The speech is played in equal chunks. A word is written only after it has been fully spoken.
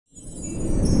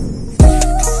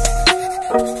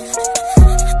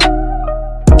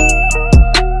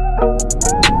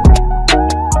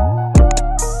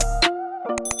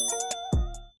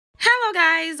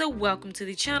welcome to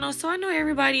the channel. So I know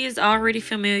everybody is already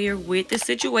familiar with the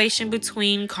situation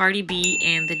between Cardi B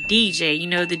and the DJ. You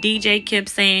know, the DJ kept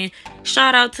saying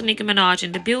shout out to Nicki Minaj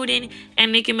in the building,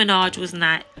 and Nicki Minaj was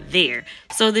not there.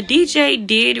 So the DJ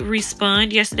did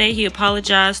respond yesterday. He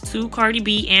apologized to Cardi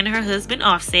B and her husband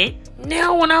Offset.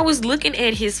 Now, when I was looking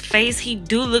at his face, he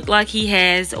do look like he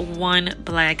has one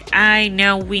black eye.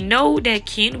 Now, we know that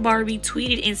Ken Barbie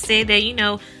tweeted and said that, you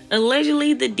know,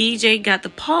 allegedly the DJ got the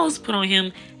pause put on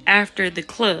him after the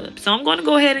club. So I'm going to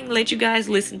go ahead and let you guys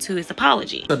listen to his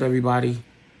apology. What's up, everybody?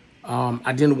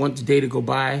 I didn't want the day to go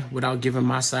by without giving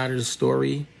my side of the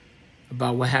story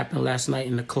about what happened last night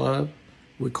in the club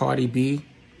with Cardi B.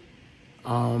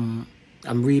 I'm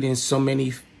reading so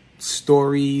many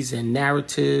stories and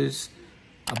narratives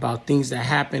about things that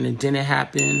happened and didn't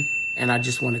happen, and I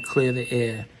just want to clear the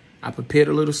air. I prepared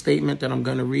a little statement that I'm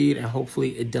going to read, and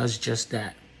hopefully it does just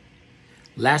that.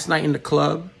 Last night in the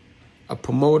club, a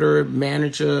promoter,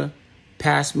 manager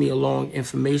passed me along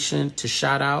information to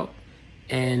shout out,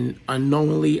 and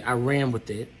unknowingly I ran with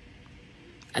it.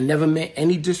 I never meant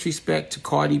any disrespect to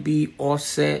Cardi B,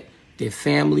 Offset, their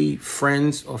family,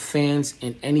 friends, or fans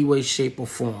in any way, shape, or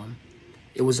form.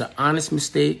 It was an honest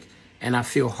mistake, and I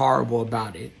feel horrible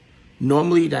about it.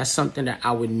 Normally, that's something that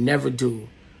I would never do.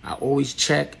 I always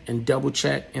check and double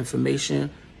check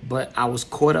information, but I was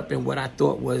caught up in what I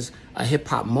thought was a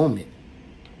hip-hop moment.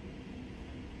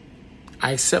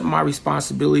 I accept my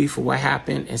responsibility for what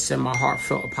happened and send my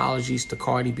heartfelt apologies to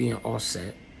Cardi B and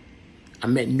Offset. I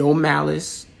meant no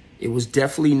malice. It was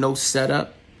definitely no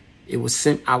setup.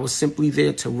 I was simply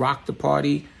there to rock the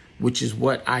party, which is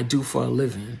what I do for a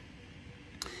living.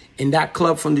 In that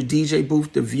club from the DJ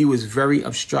booth, the view is very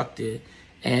obstructed,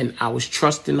 and I was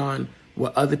trusting on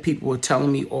what other people were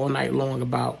telling me all night long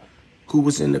about who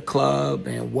was in the club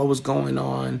and what was going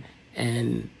on,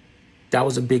 and that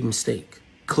was a big mistake,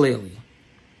 clearly.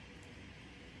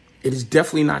 It is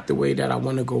definitely not the way that I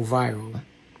want to go viral.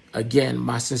 Again,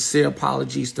 my sincere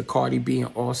apologies to Cardi B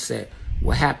and Offset.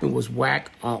 What happened was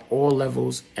whack on all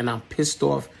levels, and I'm pissed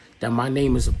off that my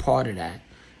name is a part of that.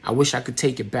 I wish I could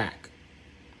take it back.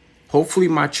 Hopefully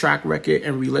my track record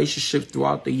and relationship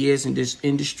throughout the years in this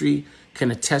industry can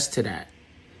attest to that.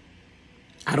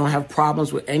 I don't have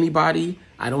problems with anybody.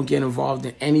 I don't get involved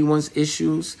in anyone's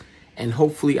issues, and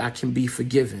hopefully I can be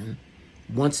forgiven.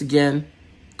 Once again,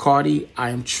 Cardi,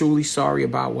 I am truly sorry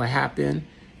about what happened.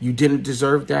 You didn't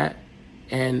deserve that,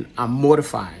 and I'm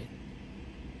mortified.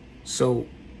 So,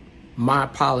 my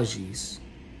apologies.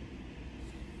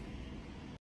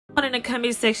 In the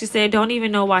comment section said, don't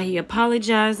even know why he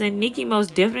apologized, and Nicki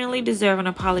most definitely deserve an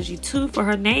apology too for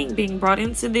her name being brought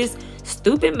into this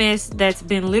stupid mess that's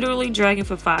been literally dragging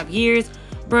for 5 years.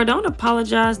 Bro, don't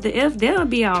apologize. The F, they'll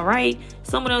be all right.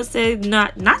 Someone else said,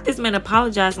 not this man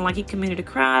apologizing like he committed a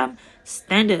crime.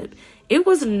 Stand up. It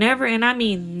was never, and I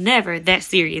mean never, that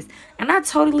serious. And I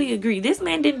totally agree. This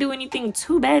man didn't do anything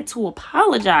too bad to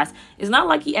apologize. It's not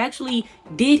like he actually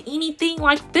did anything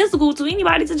like physical to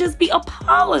anybody to just be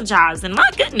apologizing. My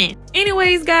goodness.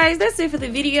 Anyways, guys, that's it for the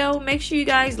video. Make sure you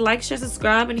guys like, share,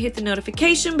 subscribe, and hit the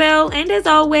notification bell. And as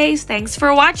always, thanks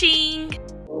for watching.